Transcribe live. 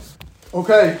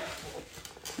Okay,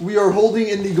 we are holding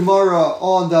in the Gemara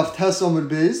on Daf Tes Amud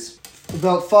Beis,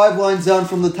 about 5 lines down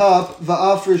from the top.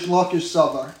 Va'afrish lakish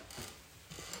savar.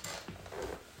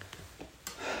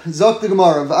 Zok the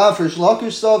Gemara. Va'afrish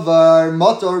lakish savar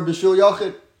matar b'shvil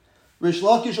yachid. Rish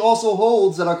Lakish also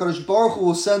holds that HaKadosh Baruch Hu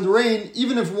will send rain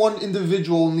even if one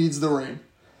individual needs the rain.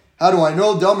 How do I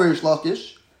know? Damar Rish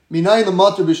Lakish. Minayin the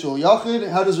matar b'shvil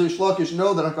yachid. How does Rish Lakish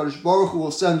know that HaKadosh Baruch Hu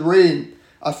will send rain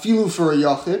afilu for a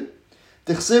yachid?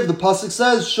 The pasuk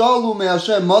says, "Shalu me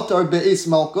Hashem matar be'es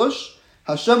malkush,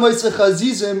 Hashem oisech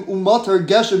azizim u'matar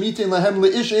geshem yitin lahem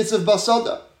leish etzev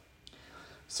basada."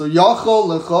 So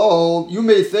yachol lechol, you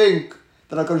may think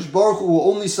that HaKadosh Baruch Hu will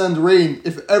only send rain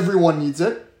if everyone needs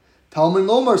it. Talmud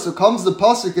Lomar, so comes the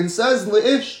pasuk and says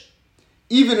leish,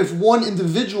 even if one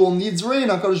individual needs rain,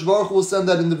 HaKadosh Baruch Hu will send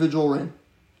that individual rain.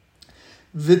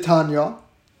 Vitanya,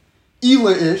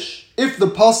 ileish, if the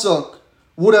pasuk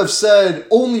would have said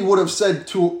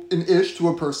to an ish, to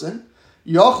a person,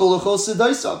 yachol lechol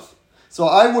sidaisav. So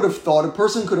I would have thought, a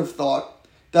person could have thought,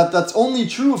 that that's only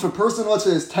true if a person, let's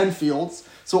say, has 10 fields.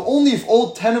 So only if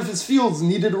all 10 of his fields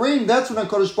needed rain, that's when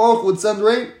HaKadosh Baruch Hu would send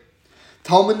rain.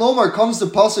 Talmud Lomar comes the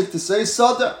pasuk to say,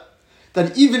 Sada,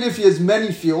 that even if he has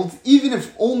many fields, even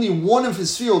if only one of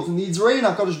his fields needs rain,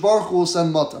 HaKadosh Baruch Hu will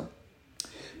send matar.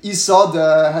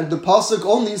 Isada, had the pasuk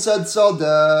only said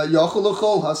Sada, yachol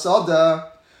lechol hasada.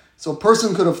 So a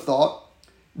person could have thought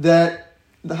that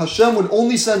the Hashem would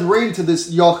only send rain to this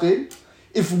yachid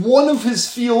if one of his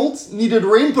fields needed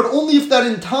rain, but only if that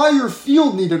entire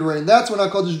field needed rain. That's when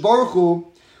HaKadosh Baruch Hu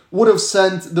would have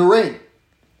sent the rain.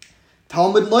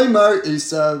 Talmud Leimar,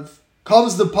 Esav,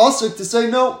 comes the pasuk to say,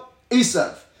 no,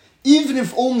 Esav, even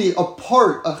if only a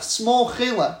part, a small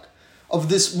chelak of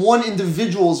this one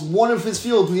individual's, one of his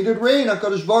fields needed rain,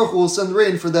 HaKadosh Baruch Hu will send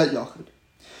rain for that yachid.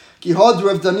 Kihad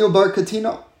Rav Daniel Bar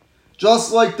Katina,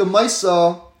 just like the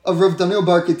Maisa of Rav Daniel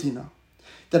Bar Katina,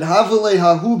 that Havale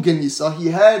Hahu Genisa, he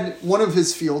had one of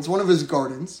his fields, one of his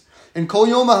gardens, and Kol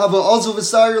Yoma Hava Azu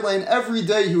V'Sayir Lane, every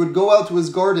day he would go out to his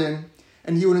garden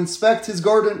and he would inspect his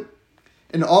garden.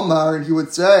 In Omar, and he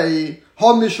would say,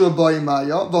 Ha Mishra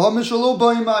Ba'imaya, V'ha Mishra Lo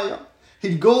Ba'imaya.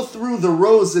 He'd go through the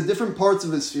rows, the different parts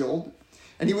of his field,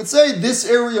 and he would say, this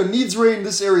area needs rain,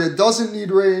 this area doesn't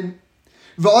need rain.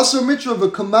 V'asar Mitra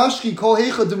V'kamashki Kol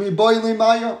Hecha Demi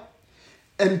Ba'imaya.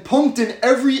 And punked in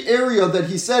every area that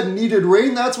he said needed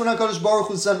rain, that's when HaKadosh Baruch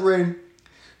Hu sent rain.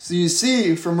 So you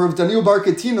see from Rav Daniel Bar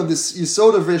Katina, this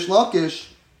Yisod of Rish Lakish,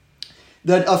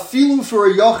 that afilu for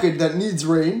a yachid that needs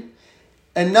rain,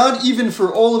 and not even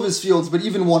for all of his fields, but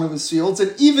even one of his fields,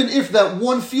 and even if that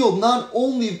one field, not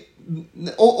the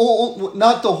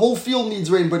whole field needs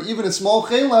rain, but even a small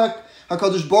chelak,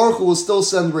 HaKadosh Baruch Hu will still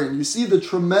send rain. You see the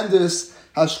tremendous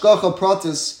hashkacha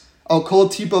pratis al kol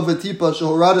tipa v'tipa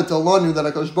shehoradet alanu that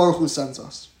HaKadosh Baruch Hu sends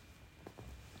us.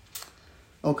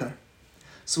 Okay.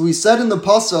 So we said in the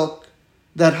pasuk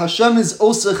that Hashem is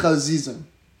osech azizim.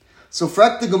 So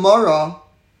frak the Gemara,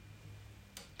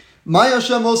 my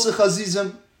Hashem osech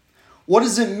azizim. What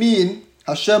does it mean?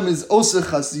 Hashem is osech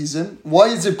azizim. Why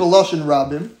is it belashon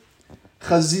rabim?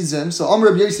 Chazizim. So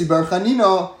Amr Rabbi Yosi Bar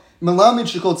Chanina melamid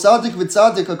shekol tzadik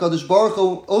v'tzadik HaKadosh Baruch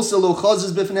Hu oseh lo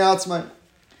chaziz b'fnei atzmai.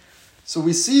 So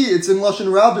we see it's in Lashon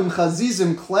Rabim,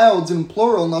 Chazizim, clouds in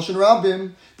plural, Lashon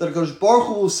Rabim, that HaKadosh Baruch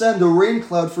Hu will send a rain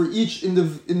cloud for each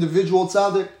individual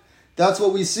tzaddik. That's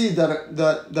what we see, that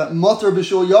Matar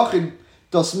B'Shul Yachid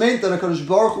does mean that HaKadosh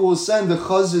Baruch Hu will send the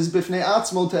Chaziz B'fnei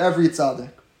Atzmo to every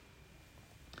tzaddik.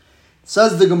 It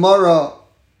says the Gemara,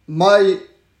 my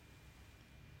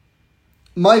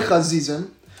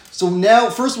Chazizim. So now,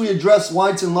 first we address why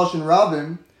it's in Lashon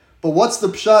Rabim, but what's the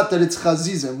pshat that it's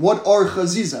Chazizim? What are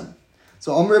Chazizim?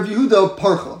 So Amr Rav Yehuda,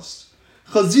 parchos.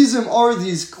 Chazizim are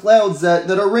these clouds that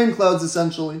are rain clouds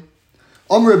essentially.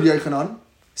 Amr Rav Yechanan,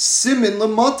 simin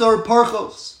lematar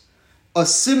parchos. A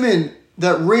simin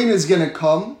that rain is going to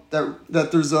come,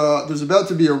 that there's about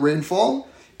to be a rainfall,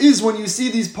 is when you see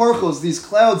these parchos, these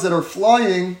clouds that are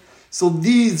flying. So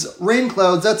these rain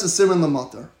clouds, that's a simin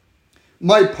lematar.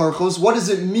 My parchos, what does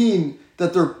it mean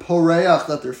that they're poreach,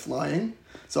 that they're flying?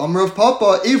 So Amr Rav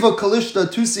Papa, Eva kalishta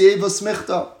tusi Eva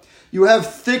smichta. You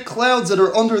have thick clouds that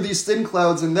are under these thin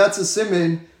clouds, and that's a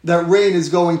simin that rain is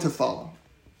going to follow.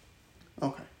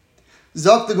 Okay.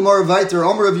 Zak the Gemara Vayter,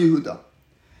 Amr Rav Yehuda.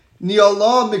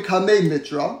 Ni'ala mikame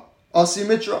mitra, asi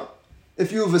mitra.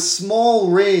 If you have a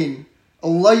small rain, a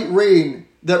light rain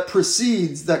that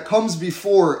precedes, that comes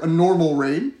before a normal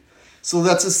rain, so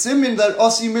that's a simin that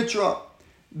asi mitra,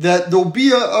 that there'll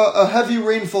be a heavy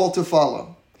rainfall to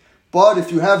follow. But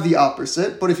if you have the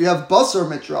opposite, if you have basar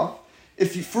mitra,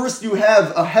 if first you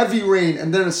have a heavy rain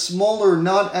and then a smaller,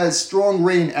 not as strong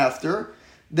rain after,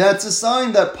 that's a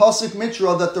sign that pasuk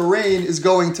mitra, that the rain is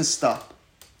going to stop.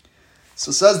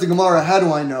 So says the Gemara, how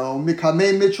do I know?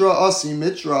 Mikame mitra asi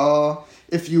mitra.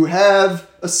 If you have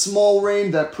a small rain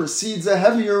that precedes a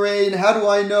heavier rain, how do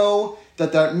I know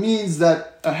that means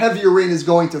that a heavier rain is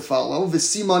going to follow?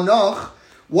 V'simanach,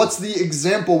 what's the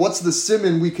example, what's the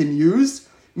siman we can use?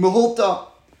 Mehulta,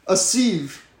 a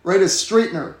sieve, right, a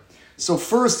straightener. So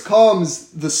first comes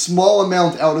the small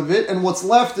amount out of it, and what's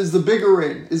left is the bigger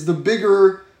rain, is the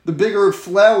bigger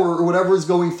flour or whatever is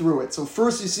going through it. So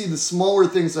first you see the smaller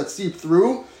things that seep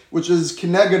through, which is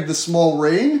keneged the small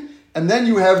rain, and then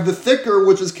you have the thicker,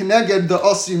 which is keneged the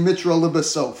asi mitra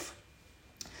lebesof.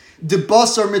 De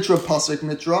basar mitra pasik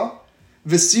mitra.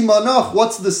 V'simanach,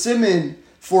 what's the simin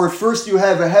for first you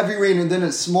have a heavy rain and then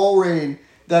a small rain,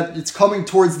 that it's coming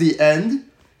towards the end?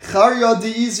 Charya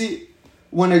de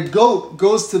when a goat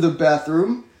goes to the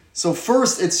bathroom, so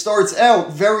first it starts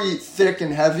out very thick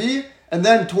and heavy, and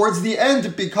then towards the end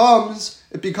it becomes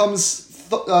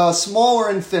smaller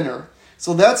and thinner.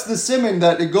 So that's the siman,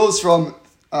 that it goes from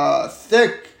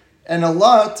thick and a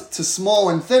lot to small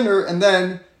and thinner, and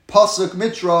then pasuk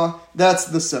mitra, that's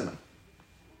the siman.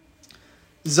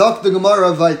 Zak the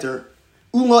Gemara weiter.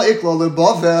 Ula ikla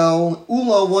leBavel.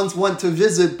 Ula once went to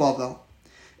visit Bavel.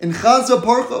 In Chaza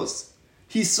Parchos,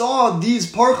 he saw these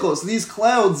parchos, these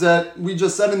clouds that we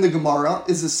just said in the Gemara,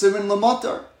 is a siman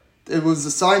lamatar. It was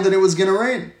a sign that it was going to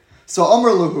rain. So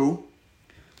Amar Lahu,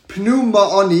 Pnu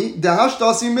ma'ani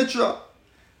dehashtasi mitra.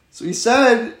 So he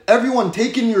said, everyone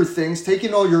take in your things, take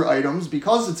in all your items,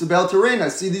 because it's about to rain. I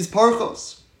see these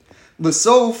parchos.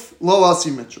 L'sof lo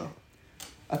asi mitra.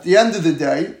 At the end of the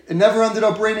day, it never ended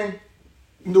up raining.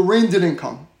 The rain didn't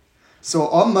come. So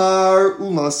Amar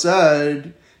Ula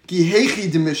said, just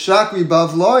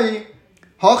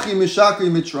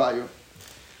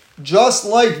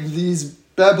like these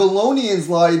Babylonians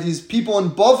lie, these people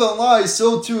in Bavel lie,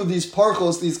 so too these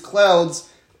parchos, these clouds,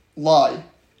 lie.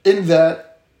 In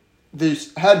that they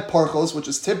had parchos, which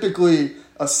is typically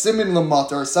a simin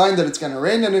lamatar, a sign that it's going to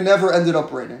rain, and it never ended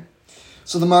up raining.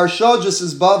 So the Maharsha just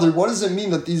is bothered. What does it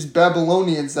mean that these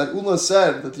Babylonians, that Ula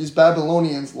said, that these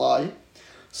Babylonians lie?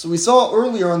 So we saw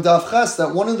earlier on Daf Ches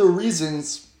that one of the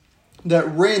reasons that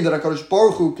rain, that HaKadosh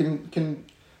Baruch Hu can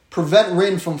prevent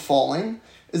rain from falling,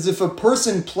 is if a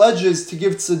person pledges to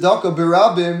give tzedakah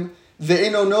berabim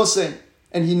ve'eno nosei,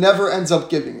 and he never ends up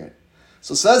giving it.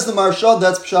 So says the Maharsha,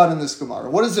 that's pshat in this Gemara.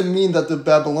 What does it mean that the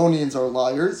Babylonians are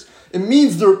liars? It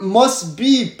means there must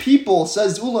be people,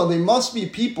 says Ula, they must be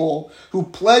people who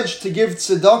pledged to give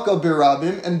tzedakah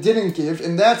berabim and didn't give,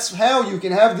 and that's how you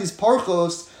can have these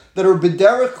parchos that are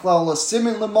b'derech klal, a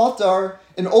simin lematar,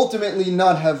 and ultimately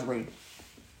not have rain.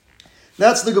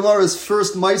 That's the Gemara's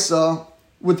first Maisa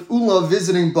with Ula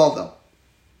visiting Bavel.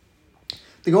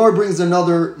 The Gemara brings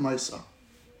another Maisa.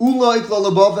 Ula ikla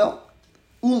leBavel.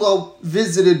 Ula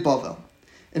visited Bavel.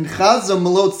 In Chaza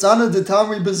Melot Sana de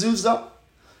Tamri Bezuzah,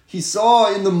 he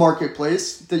saw in the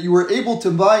marketplace that you were able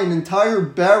to buy an entire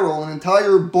barrel, an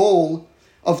entire bowl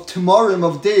of tamarim,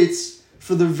 of dates,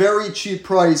 for the very cheap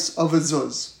price of a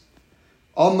zuz.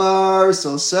 Amar,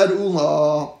 so said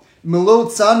Ula,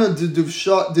 Melot Sana de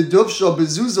Duvsha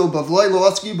Bezuzo Bavlai Lo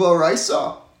Aski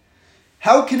Ba'araisa.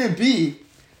 How can it be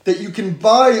that you can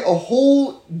buy a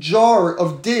whole jar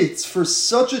of dates for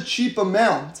such a cheap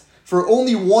amount, for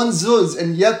only one zuz,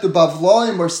 and yet the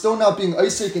Bavlaim are still not being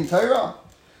Isaac and Taira?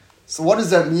 So what does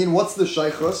that mean? What's the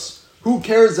shaychus? Who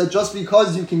cares that just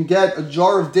because you can get a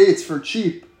jar of dates for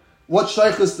cheap, what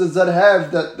shaychus does that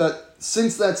have that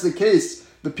since that's the case,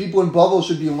 the people in Bavel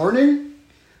should be learning?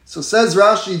 So says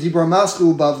Rashi, Dibra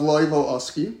Maschu Bavloi Lo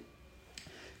Aski,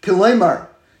 Kilemar,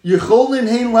 Yecholin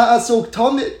Hein La'asok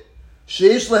Tamid,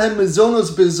 Sheish Lehen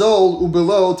Mizonos Bezol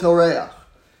Ubelo Toreach.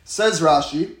 Says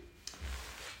Rashi,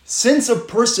 since a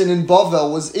person in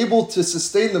Bavel was able to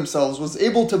sustain themselves, was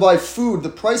able to buy food, the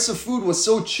price of food was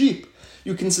so cheap,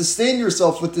 you can sustain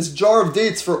yourself with this jar of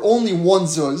dates for only one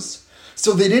zuz,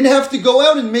 so they didn't have to go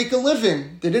out and make a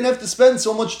living. They didn't have to spend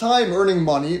so much time earning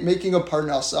money, making a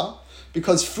parnasa,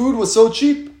 because food was so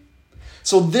cheap.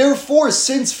 So therefore,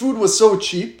 since food was so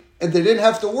cheap, and they didn't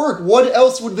have to work, what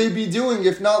else would they be doing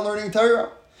if not learning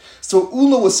Torah? So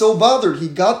Ula was so bothered, he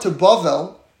got to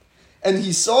Bavel, and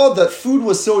he saw that food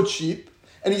was so cheap,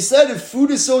 and he said, if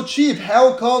food is so cheap,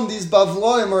 how come these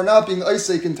Bavloim are not being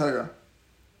Isaac in Torah?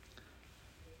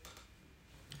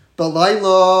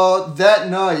 Balayla, that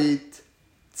night,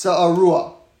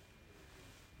 Tsa'arua,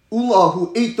 Ula,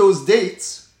 who ate those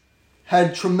dates,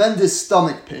 had tremendous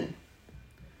stomach pain.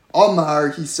 Amar,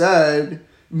 he said,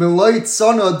 Milait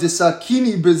sana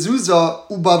disakini bezuza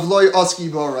ubavloi aski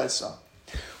ba'aresa.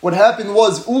 What happened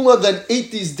was Ula then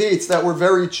ate these dates that were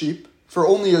very cheap for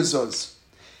only a zuz.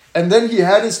 And then he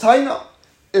had his taina.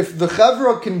 If the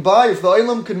chavra can buy, if the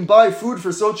Olam can buy food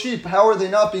for so cheap, how are they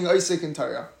not being Isaac and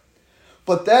Torah?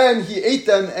 But then he ate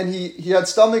them and he had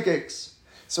stomach aches.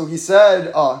 So he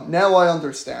said, now I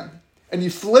understand. And he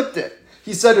flipped it.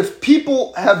 He said, if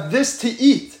people have this to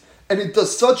eat, and it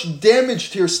does such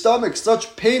damage to your stomach,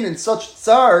 such pain and such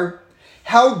tsar,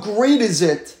 how great is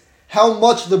it, how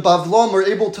much the Bavlam are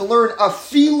able to learn,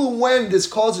 afilu when this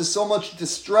causes so much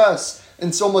distress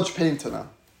and so much pain to them.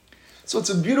 So it's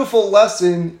a beautiful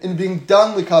lesson in being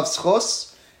dan l'kav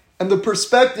schos, and the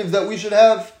perspective that we should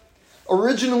have.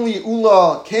 Originally,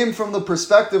 Ula came from the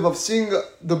perspective of seeing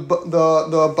the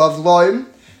Bavlaim,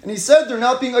 and he said they're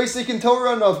not being Isaac and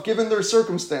Torah enough given their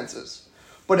circumstances.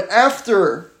 But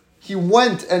after he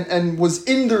went and was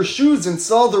in their shoes and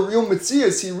saw the real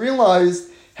Metzias, he realized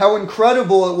how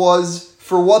incredible it was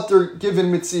for what their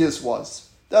given Metzias was.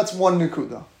 That's one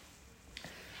Nikuda.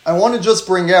 I want to just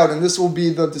bring out, and this will be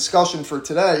the discussion for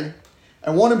today, I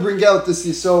want to bring out this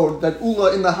yisod that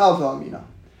Ula in the Hava Amina.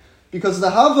 Because the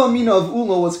Hava Amina of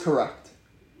Ula was correct.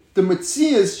 The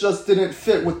Metzias just didn't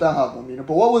fit with the Hava Amina.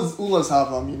 But what was Ula's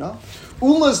Hava Amina?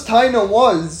 Ula's taina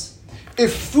was,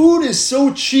 if food is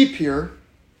so cheap here,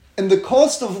 and the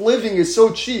cost of living is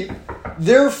so cheap,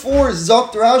 therefore,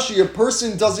 Zakt Rashi, a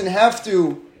person doesn't have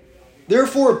to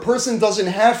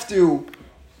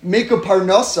make a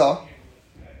parnasa.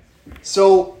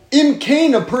 So, im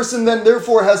kain, a person then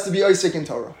therefore has to be Isaac in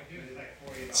Torah.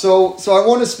 So I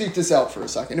want to speak this out for a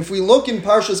second. If we look in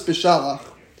Parshas Beshalach,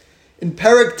 in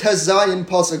Perek Tez Zayin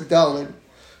Pasuk Daled,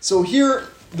 so here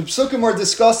the Psukim are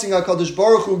discussing HaKadosh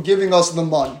Baruch Hu giving us the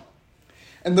man.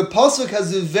 And the Pasuk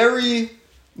has a very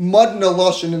madna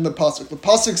lashon in the Pasuk. The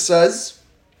Pasuk says,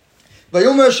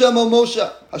 Vayomer Hashem al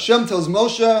Moshe, Hashem tells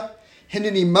Moshe,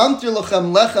 Hineni mamtir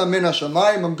lachem lecha min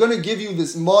hashamayim, I'm going to give you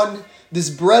this man, this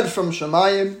bread from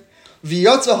Shamayim,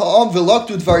 v'yatza ha'am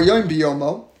v'laktu dvar yom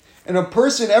biyomo, and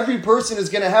every person is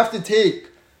going to have to take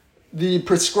the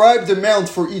prescribed amount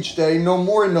for each day, no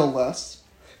more and no less.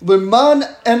 L'man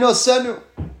enosenu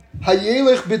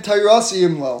hayelech b'tayrasi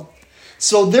imlo.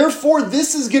 So therefore,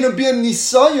 this is going to be a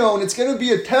nisayon, it's going to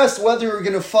be a test whether you're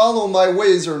going to follow my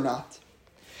ways or not.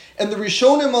 And the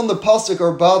Rishonim on the Pasuk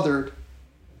are bothered.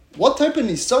 What type of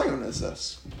nisayon is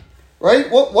this? Right?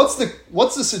 What's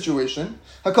the situation?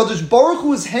 HaKadosh Baruch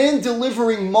Hu is hand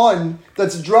delivering man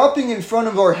that's dropping in front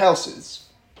of our houses.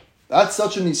 That's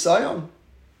such a nisayon.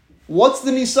 What's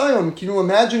the nisayon? Can you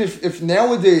imagine if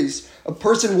nowadays a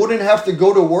person wouldn't have to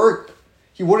go to work,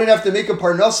 he wouldn't have to make a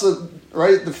parnasa,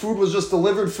 right? The food was just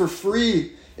delivered for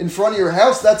free in front of your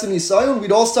house. That's a nisayon.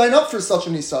 We'd all sign up for such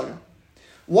a nisayon.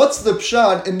 What's the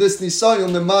pshat in this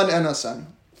nisayon, the man enasan?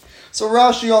 So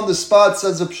Rashi on the spot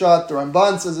says a pshat, the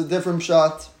Ramban says a different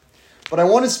pshat. But I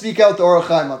want to speak out the Orach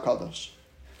Chaim HaKadosh.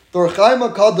 The Orach Chaim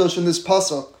HaKadosh in this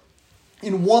pasuk,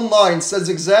 in one line, says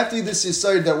exactly this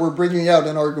yesod that we're bringing out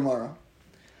in our Gemara.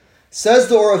 Says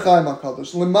the Orach Chaim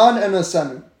HaKadosh, Leman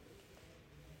enasenu.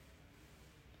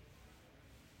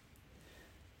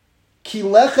 Ki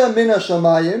lecha min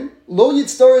hashamayim, lo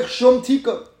yitztarich shum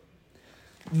tika.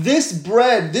 This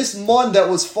bread, this man that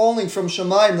was falling from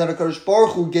Shamayim that HaKadosh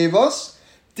Baruch Hu gave us,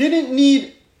 didn't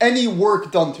need any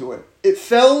work done to it. It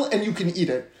fell and you can eat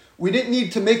it. We didn't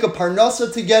need to make a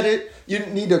parnasa to get it. You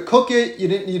didn't need to cook it. You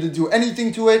didn't need to do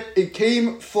anything to it. It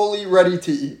came fully ready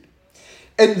to eat.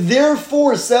 And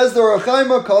therefore, says the Orach Chaim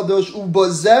HaKadosh,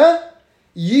 Ubazeh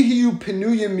yihiyu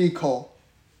penuyim mikol.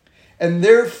 And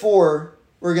therefore,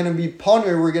 we're going to be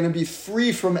paner, we're going to be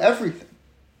free from everything.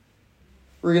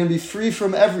 We're going to be free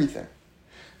from everything.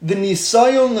 The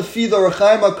nisayon lefi the Orach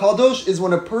Chaim HaKadosh is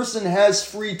when a person has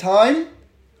free time,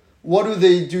 what do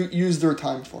they use their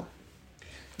time for?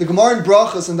 The Gemara in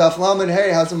Brachas and Daf Lamed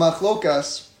Hey has a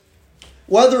machlokas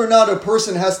whether or not a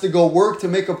person has to go work to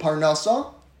make a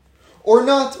parnasa or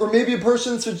not, or maybe a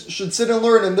person should sit and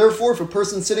learn, and therefore if a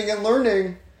person's sitting and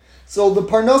learning, so the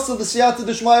parnasa, the siyata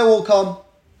d'shmaya will come.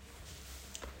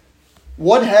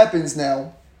 What happens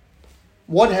now?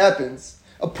 What happens?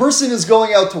 A person is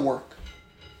going out to work.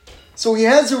 So he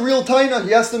has a real taina,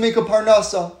 he has to make a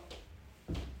parnasa.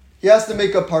 He has to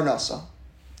make a parnasa.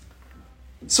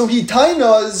 So he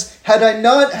tainas, had I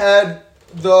not had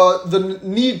the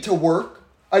need to work,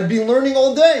 I'd be learning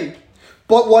all day.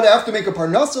 But what, I have to make a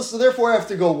parnasa, so therefore I have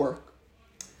to go work.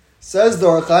 Says the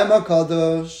Orach Chaim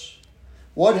HaKadosh,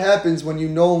 what happens when you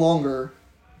no longer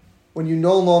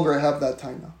have that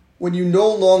taina? When you no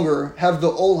longer have the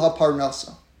ol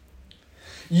ha-parnasa?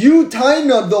 You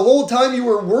taina, the whole time you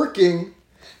were working,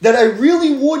 that I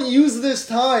really would use this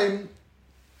time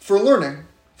for learning,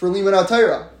 for Limanat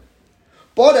Torah.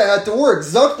 But I had to work.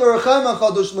 Zok Darachaim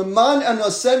HaChadosh Leman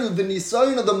Anasenu, the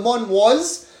Nisayon of the Mon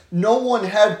was, no one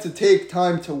had to take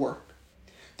time to work.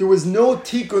 There was no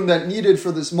tikkun that needed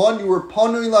for this Mon. You were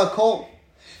Panui Lakol.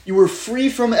 You were free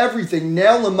from everything.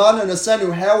 Now Leman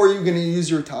Anasenu, how are you going to use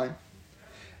your time?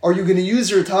 Are you going to use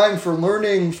your time for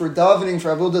learning, for davening, for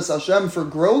Avodas Hashem, for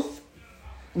growth?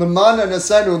 Leman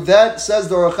Anasenu, that, says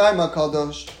the Darachaim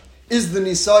HaKadosh, is the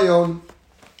Nisayon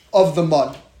of the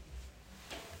Mon.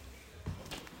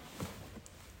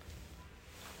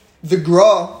 The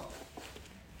Gra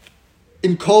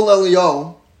in Kol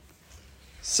Elio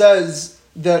says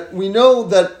that we know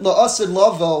that La'asid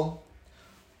Lavo,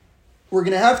 we're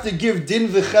going to have to give din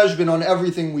v'cheshbin on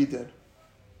everything we did.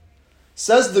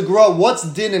 Says the Gra, what's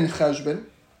din and cheshbin?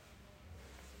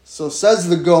 So says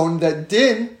the Gon that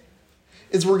din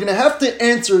is we're going to have to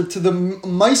answer to the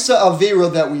Maisa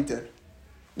Avera that we did.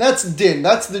 That's din,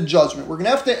 that's the judgment. We're going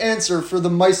to have to answer for the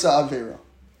Maisa Avera.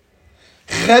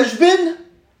 Cheshbin,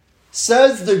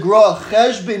 says the Gra,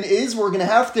 cheshbin is we're going to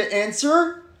have to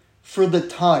answer for the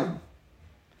time.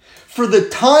 For the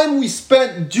time we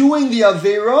spent doing the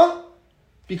Avera,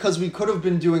 because we could have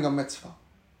been doing a mitzvah.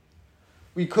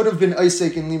 We could have been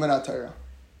Isaac in Limanat Torah.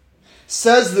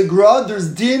 Says the Gra,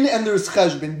 there's din and there's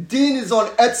cheshbin. Din is on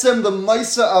etzem, the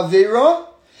Maisa Avera,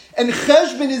 and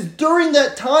cheshbin is during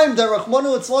that time that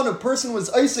Rachmanu Litzlan, a person was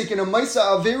Isaac in a Maisa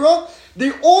Avera,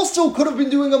 they also could have been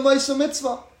doing a Maisa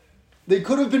Mitzvah. They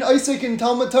could have been Isaac in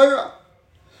Talmud Torah.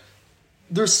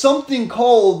 There's something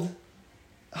called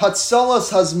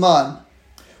Hatzalas Hazman.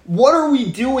 What are we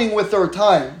doing with our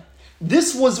time?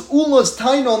 This was Ula's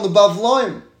Taina on the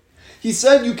Bavlaim. He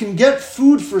said you can get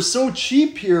food for so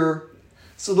cheap here.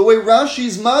 So the way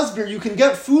Rashi's Masbir, you can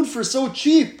get food for so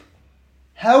cheap.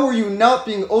 How are you not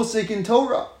being Osek in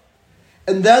Torah?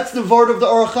 And that's the word of the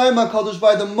Arachaim HaKadosh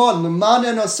by the Man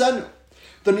and Asenu.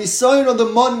 The Nisayon of the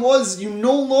Mon was, you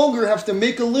no longer have to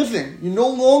make a living. You no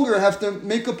longer have to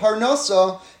make a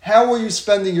parnasa. How are you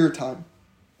spending your time?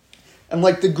 And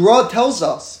like the Gra tells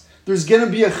us, there's going to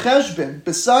be a cheshbin.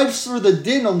 Besides for the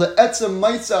din on the etzem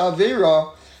maitza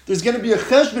avera, there's going to be a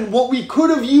cheshbin, what we could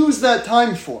have used that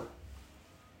time for.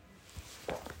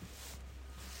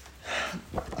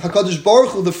 HaKadosh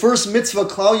Baruch Hu, the first mitzvah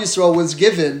Klal Yisrael was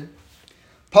given.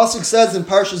 Pasuk says in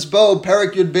Parshas Bo,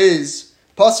 Parak Yud Beis,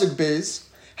 Pasuk Beis,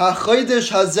 HaChodesh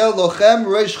Hazel Lochem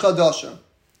Rosh Chadasha.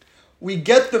 We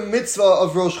get the mitzvah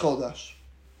of Rosh Chodesh.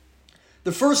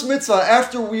 The first mitzvah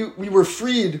after we were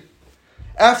freed,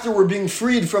 after we're being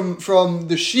freed from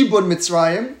the Shibud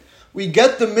Mitzrayim, we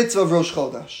get the mitzvah of Rosh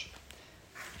Chodesh.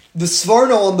 The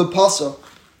Svarno on the Pasuk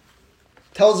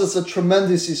tells us a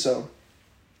tremendous yisod,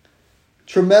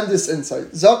 tremendous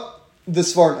insight. Zak the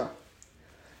Svarno.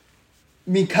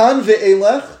 Mikan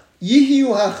ve'elech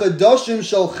yihiu hachadashim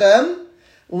shalchem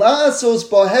la'asos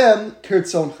bahem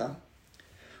kirtzonchem.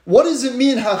 What does it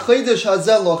mean, hachodesh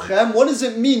hazel lochem? What does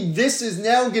it mean, this is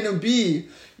now going to be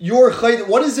your chodesh?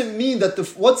 What does it mean,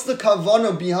 what's the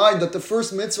kavana behind that the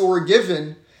first mitzvah we're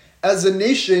given as a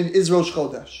nation is Rosh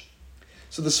Chodesh?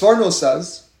 So the Svarno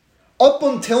says, up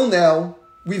until now,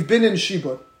 we've been in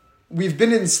Shibud. We've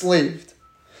been enslaved.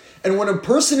 And when a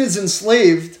person is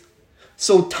enslaved,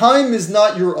 so time is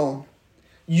not your own.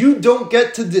 You don't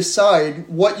get to decide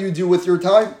what you do with your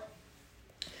time.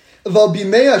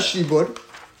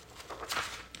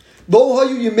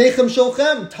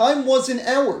 Time wasn't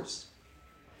ours.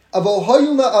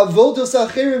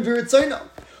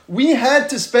 We had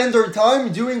to spend our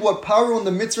time doing what Paro and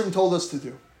the Mitzrim told us to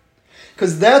do.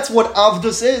 Because that's what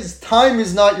Avdus is. Time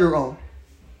is not your own.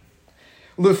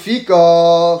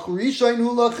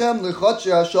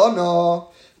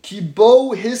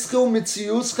 Kibo hischil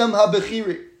mitziuschem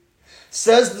habechiri.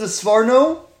 Says the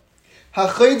Svarno,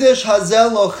 Hachodesh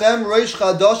hazel lochem reish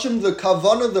chadashim. The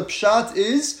kavana, the pshat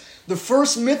is the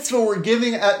first mitzvah we're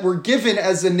given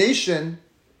as a nation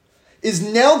is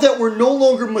now that we're no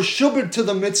longer meshubed to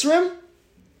the mitzrim.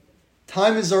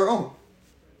 Time is our own.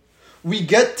 We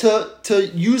get to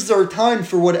use our time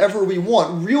for whatever we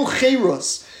want. Real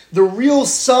cheiros, the real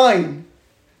sign.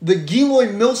 The Giloi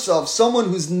Milsa of someone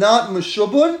who's not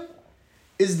Meshubun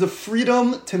is the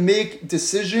freedom to make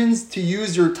decisions, to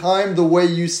use your time the way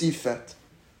you see fit.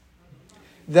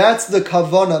 That's the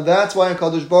Kavana. That's why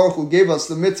HaKadosh Baruch Hu gave us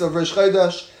the mitzvah of Rosh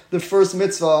Chodesh, the first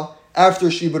mitzvah after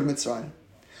Shibud Mitzrayim.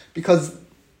 Because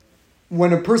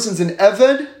when a person's an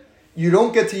Eved, you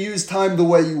don't get to use time the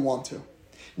way you want to.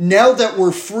 Now that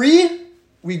we're free,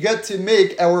 we get to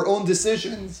make our own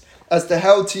decisions as to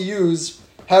how to use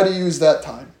that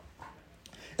time.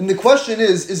 And the question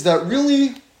is that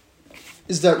really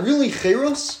is that really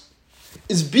Cheiros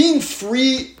is being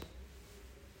free,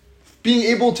 being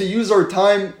able to use our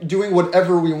time doing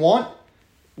whatever we want,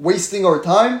 wasting our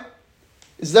time.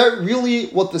 Is that really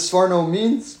what the Sforno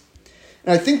means?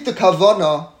 And I think the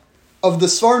Kavana of the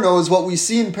Sforno is what we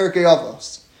see in Perkei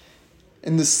Avos.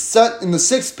 In the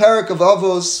sixth parak of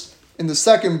Avos, in the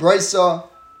second Brisa.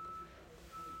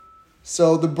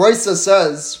 So the Brisa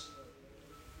says,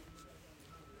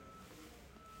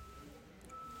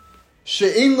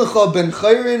 She'ein lecha ben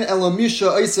chayrin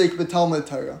elamisha isek b'talmud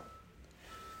Torah.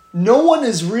 No one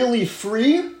is really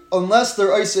free unless they're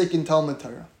isek in Talmud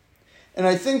Torah. And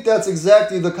I think that's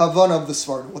exactly the kavanah of the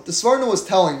Sforno. What the Sforno was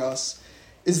telling us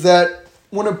is that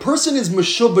when a person is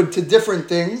meshubed to different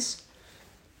things,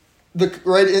 in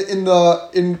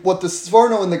what the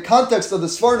Sforno, in the context of the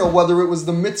Sforno, whether it was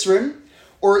the Mitzrim,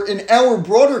 or in our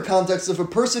broader context, if a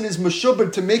person is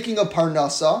meshubed to making a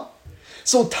parnasa,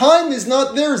 so time is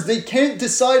not theirs. They can't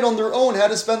decide on their own how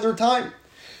to spend their time.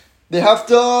 They have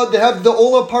the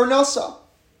ola parnasa.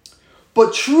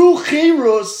 But true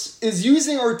cheiros is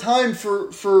using our time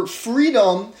for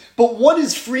freedom. But what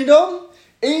is freedom?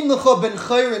 Ein lecha ben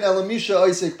chayrin elamisha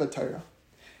isek b'Torah.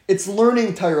 It's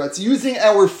learning Torah. It's using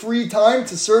our free time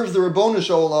to serve the Ribono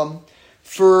Shel Olam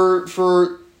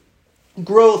for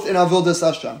growth in Avodas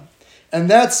Hashem. And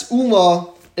that's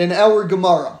Ula in our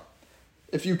Gemara.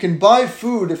 If you can buy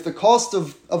food, if the cost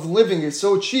of living is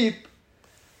so cheap,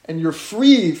 and you're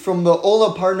free from the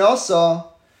Ola Parnasa,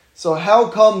 so how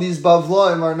come these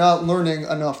Bavlaim are not learning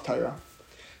enough Torah?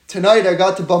 Tonight I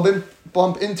got to bump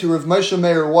into Rav Moshe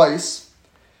Meir Weiss.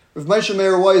 Rav Moshe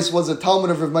Meir Weiss was a Talmud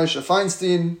of Rav Moshe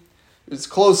Feinstein. He was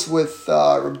close with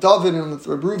Reb David and with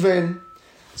Reb Ruvain.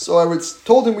 So I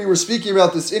told him we were speaking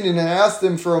about this Indian, and I asked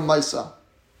him for a Maisa.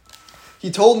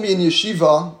 He told me in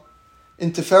Yeshiva,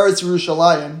 in Tiferes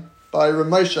Yerushalayim, by Rav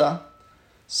Moshe,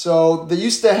 so they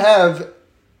used to have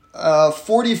a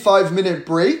 45-minute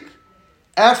break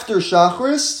after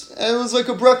Shachris, and it was like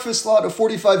a breakfast slot, a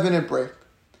 45-minute break.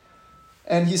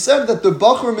 And he said that the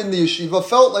Bachrim in the yeshiva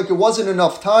felt like it wasn't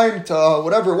enough time to,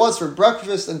 whatever it was, for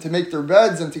breakfast and to make their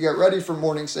beds and to get ready for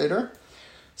morning Seder.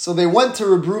 So they went to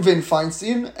Reb Ruvain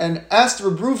Feinstein and asked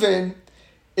Reb Ruvain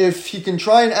if he can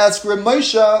try and ask Reb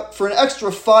Moshe for an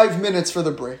extra 5 minutes for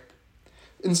the break.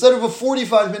 Instead of a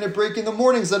 45-minute break in the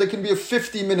mornings, that it can be a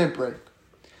 50-minute break.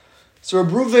 So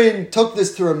Reb Ruvain took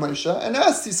this to Reb Moshe and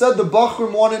asked, he said the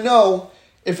Bachrim want to know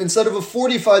if instead of a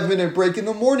 45-minute break in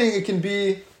the morning, it can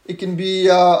be a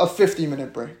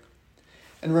 50-minute break.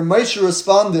 And Reb Moshe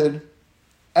responded,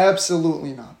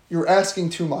 absolutely not. You're asking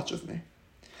too much of me.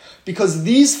 Because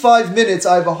these 5 minutes,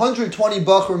 I have 120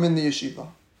 Bachrim in the yeshiva.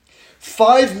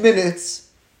 5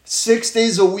 minutes, 6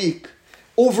 days a week.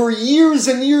 Over years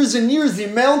and years and years, the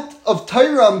amount of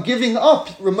Torah I'm giving up,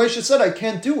 Reb Moshe said, I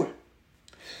can't do it.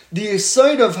 The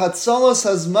side of Hatzalas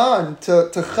Hazman, to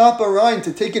chap arayin,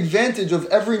 to take advantage of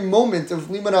every moment of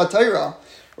Limud HaTorah.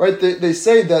 Right, they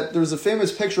say that there's a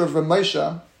famous picture of Reb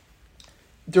Moshe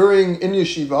in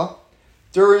yeshiva,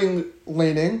 during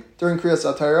laning, during Kriyas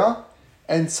HaTorah,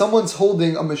 and someone's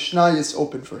holding a Mishnayos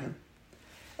open for him.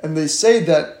 And they say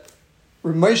that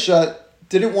Reb Moshe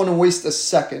didn't want to waste a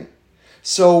second.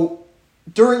 So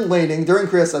during laning, during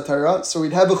Kriyas HaTorah, so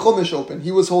he'd have a Chumash open.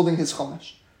 He was holding his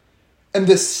Chumash. And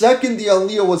the second the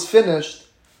Aliyah was finished,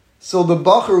 so the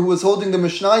Bacher who was holding the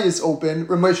Mishnayos open,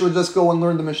 Reb Moshe would just go and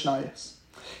learn the Mishnayos.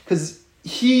 Because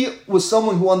he was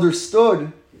someone who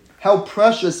understood how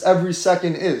precious every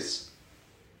second is.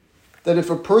 That if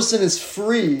a person is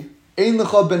free, ein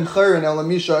lecha ben chayrin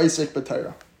elamisha isek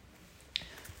b'Torah.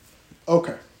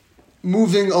 Okay,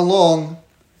 moving along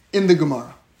in the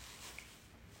Gemara.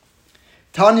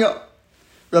 Tanya,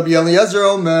 Rabbi Eliezer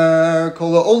Omer,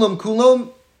 kol ha'olam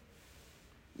kulom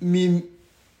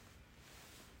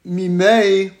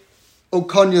mimei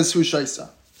okanyas hu shaisa.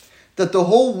 That the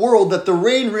whole world, that the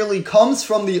rain really comes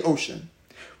from the ocean.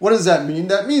 What does that mean?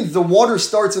 That means the water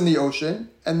starts in the ocean,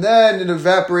 and then it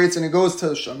evaporates and it goes to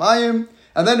Shamayim,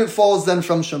 and then it falls then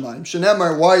from Shamayim.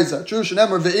 Shenemar, why is that true?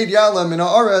 Shenemar, ve'id ya'alem min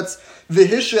ha'aretz,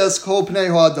 v'hishes kol pnei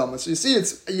ha'adam. So you see,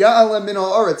 it's ya'alem min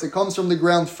ha'aretz. It comes from the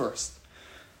ground first.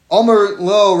 Omer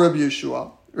lo Rabbi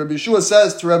Yeshua. Rabbi Yeshua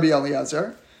says to Rabbi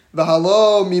Eliezer,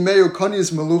 v'halo mimeu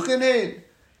konyas meluchin ein.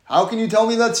 How can you tell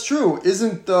me that's true?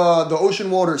 Isn't the ocean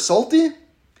water salty?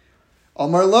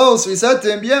 Amar lo, so he said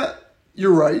to him, yeah,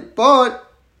 you're right,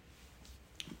 but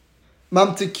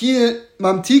mamtikin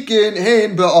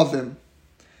hein be'avim.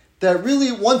 That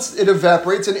really, once it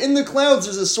evaporates, and in the clouds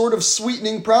there's a sort of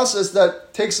sweetening process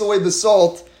that takes away the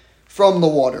salt from the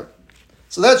water.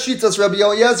 So that shitas Rabbi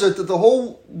Eliezer, that the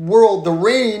whole world, the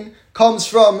rain,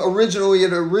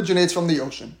 it originates from the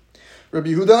ocean. Rabbi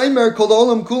Yehuda Aimer kol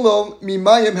olam kulo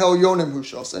mimayim helyonim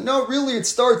hushos. And no, really it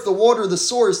starts, the water, the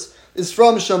source is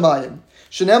from Shamayim.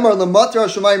 Shenemar lematra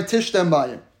Shamayim tishtem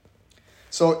mayim.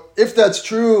 So if that's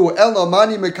true, Ela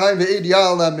mani mekayim ve'ed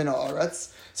ya'ala min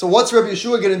ha'aretz. So what's Rabbi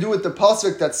Yeshua going to do with the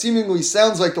pasuk that seemingly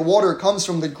sounds like the water comes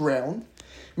from the ground?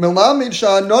 Melamid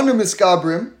sha'anonim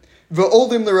iskabrim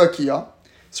ve'olim l'rakia.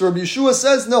 So Rabbi Yeshua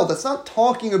says, no, that's not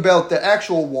talking about the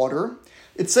actual water.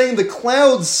 It's saying the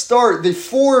clouds they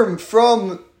form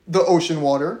from the ocean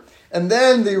water, and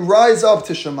then they rise up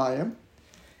to Shamayim.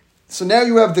 So now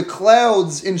you have the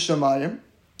clouds in Shamayim.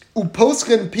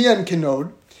 Uposchen pian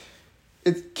kinod.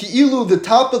 Ki'ilu, the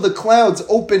top of the clouds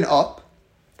open up.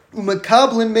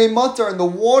 Umakablin me matar, and the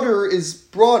water is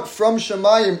brought from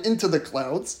Shamayim into the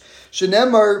clouds.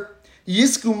 Shenemar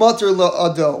yisku matar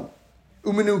la'ado.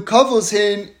 Umenu kavos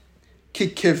hein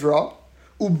kikivra.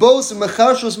 Ubos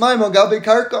mechashos mayim al gabe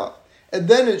karka. And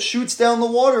then it shoots down the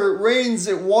water, it rains,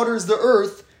 it waters the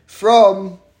earth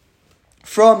from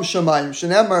Shamayim.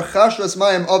 Shenemar chashos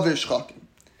mayim avish chakim.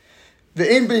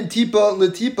 Ve'en ben tipa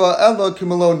letipa ela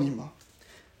kumalonima.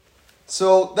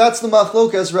 So that's the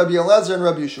machlokas Rabbi Eliezer and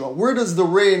Rabbi Yeshua. Where does the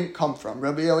rain come from?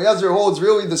 Rabbi Eliezer holds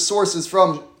really the source is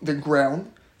from the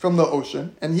ground, from the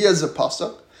ocean, and he has a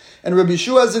pasuk. And Rabbi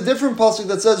Yeshua has a different pasuk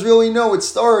that says really no, it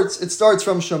starts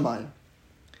from Shamayim.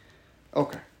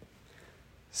 Okay.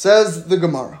 Says the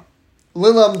Gemara.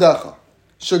 Lilam dacha.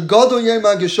 Shagado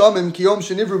yema geshamim kiyom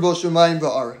shenivru bo Shamayim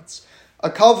va'aretz. A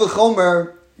kal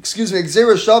v'chomer,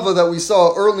 Gzera Shava that we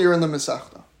saw earlier in the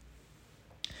Masechta.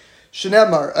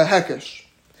 Shenemar, a hekesh.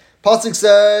 Pasuk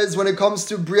says, when it comes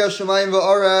to Bria Shemayim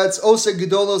va'aretz, Ose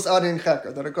Gedolos Adin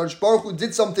Cheker, that HaKadosh Baruch Hu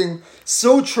did something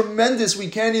so tremendous we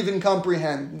can't even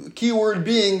comprehend. The key word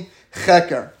being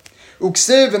Cheker.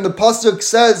 Uksiv, and the Pasuk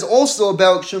says also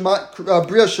about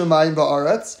Bria Shemayim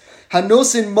va'aretz,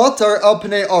 Hanosin Matar al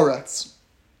Pnei Aretz.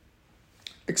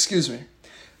 Excuse me.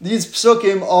 These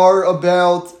psukim are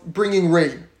about bringing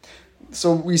rain.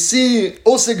 So we see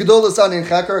Ose Gedolos Adin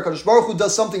Cheker, HaKadosh Baruch Hu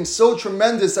does something so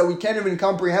tremendous that we can't even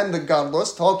comprehend the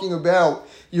godless, talking about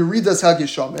Yeridas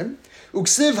HaGeshamim.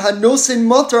 Uksiv Hanosin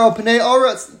Matar al Pnei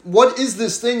Aretz. What is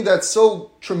this thing that's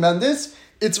so tremendous?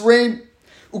 It's rain.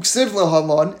 Uksiv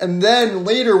Lahalan. And then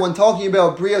later when talking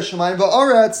about Bria Shemayim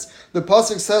va'aretz, the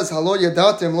pasuk says, Halo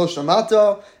yadatim lo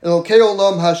shamata, Elokei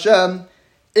olam Hashem,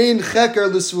 ein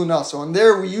cheker l'svuna. So and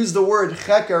there we use the word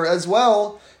cheker as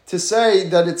well, to say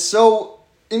that it's so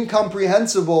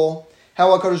incomprehensible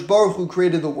how HaKadosh Baruch Hu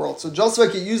created the world. So just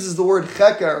like it uses the word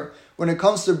cheker when it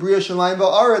comes to Bria Shemayim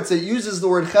va'aretz, it uses the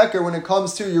word cheker when it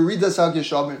comes to Yeridas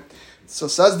HaGeshamim. So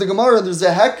says the Gemara, there's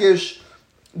a hekesh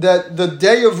that the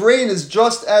day of rain is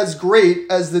just as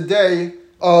great as the day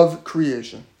of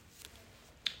creation.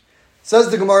 Says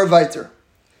the Gemara weiter.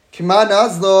 Kiman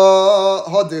azla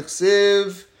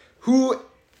hadichsiv, who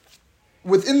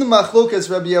within the machlokas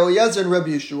Rabbi Eliezer and Rabbi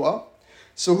Yeshua.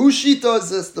 So who shita is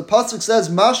this? The pasuk says,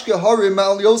 Mashke harim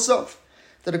al Yosef,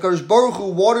 that HaKadosh Baruch Hu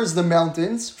waters the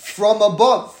mountains from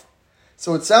above.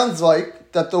 So it sounds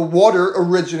like that the water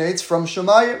originates from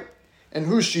Shamayim. And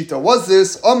whose shita was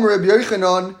this? Amr Rabbi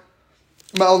Yochanan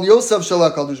ma'al Yosef shel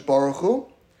HaKadosh Baruch Hu.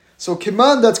 So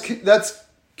kiman, that's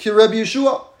ki Rabbi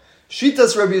Yeshua.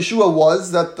 Shitas Rabbi Yeshua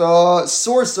was that the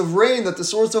source of rain, that the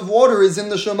source of water is in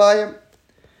the Shamayim.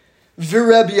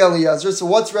 Rabbi Eliezer. So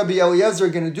what's Rabbi Eliezer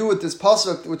going to do with this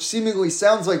pasuk, which seemingly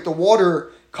sounds like the water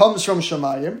comes from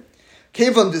Shamayim?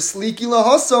 Kevan disliki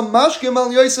lahasam mashkem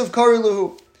al Yosef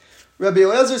kariluhu. Rabbi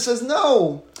Eliezer says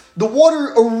no. The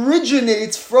water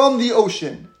originates from the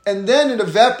ocean and then it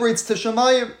evaporates to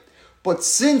Shamayim. But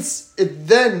since it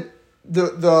then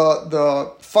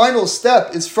the final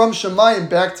step is from Shamayim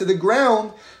back to the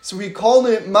ground, so we call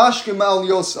it mashkem al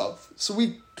Yosef. So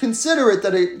we consider it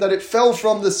that it fell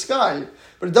from the sky,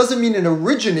 but it doesn't mean it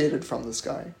originated from the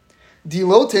sky.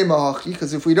 Dilote mahachi,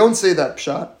 because if we don't say that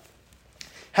pshat,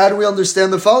 how do we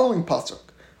understand the following pasuk?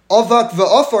 Avak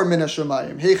va'afar min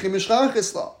hashamayim heichi mishchach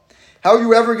isla. How are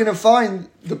you ever going to find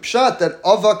the pshat that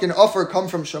avak and afar come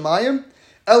from Shamayim?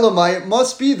 Elamai, it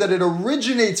must be that it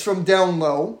originates from down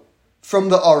low, from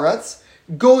the aretz,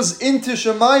 goes into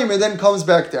Shamayim and then comes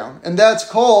back down, and that's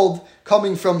called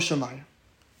coming from Shamayim.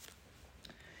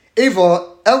 Eva,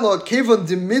 Ella, Kevan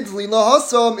dimidli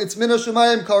lahasam, it's mina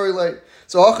Shamayim karilei.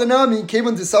 So Achanami,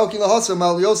 Kevan disalki lahasam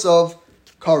al Yosef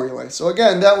karilei. So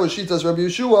again, that was Shitas Rabbi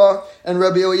Yeshua, and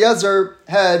Rabbi Eliezer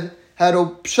had a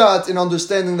pshat in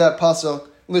understanding that pasuk,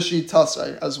 lishi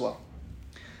tasai, as well.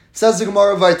 Says the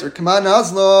Gemara weiter, Kaman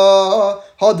azla,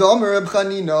 hadamer Reb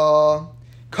Chanina,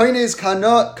 kaines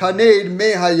kaned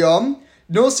mehayam,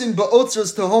 nosin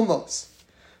ba'otzers tahomos.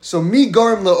 So mi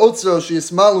garm le'otzo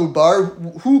she'ismalu bar,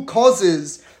 who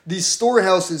causes these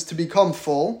storehouses to become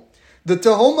full? The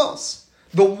tehomos,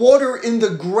 the water in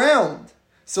the ground.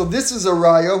 So this is a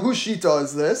raya. Whose shita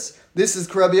is this? This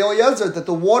is Rabbi Eliezer, that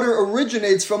the water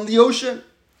originates from the ocean.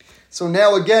 So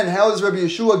now again, how is Rabbi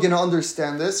Yeshua going to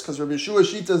understand this? Because Rabbi Yeshua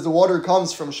shita is the water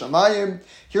comes from Shamayim.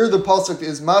 Here the pasuk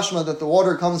is mashma that the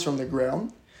water comes from the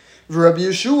ground. Rabbi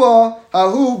Yeshua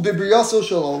hahu bibriyaso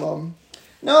shel olam.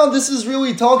 Now this is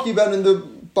really talking about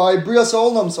by Brias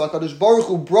Olam. So HaKadosh Baruch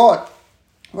Hu brought,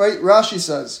 right? Rashi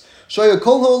says, Shaya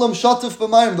kol ha'olam shatuf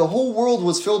b'mayim. The whole world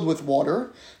was filled with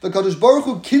water. The HaKadosh Baruch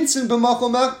Hu kinsin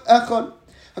b'makom echad.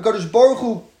 HaKadosh Baruch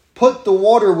Hu put the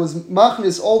water, was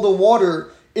machnis, all the water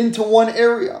into one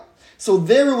area. So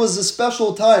there was a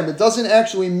special time. It doesn't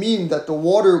actually mean that the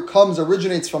water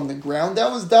originates from the ground.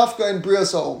 That was dafka in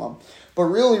Brias Ha'olam. But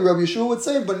really, Rabbi Yeshua would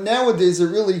say, but nowadays it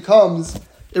really comes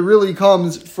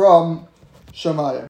from Shamayim.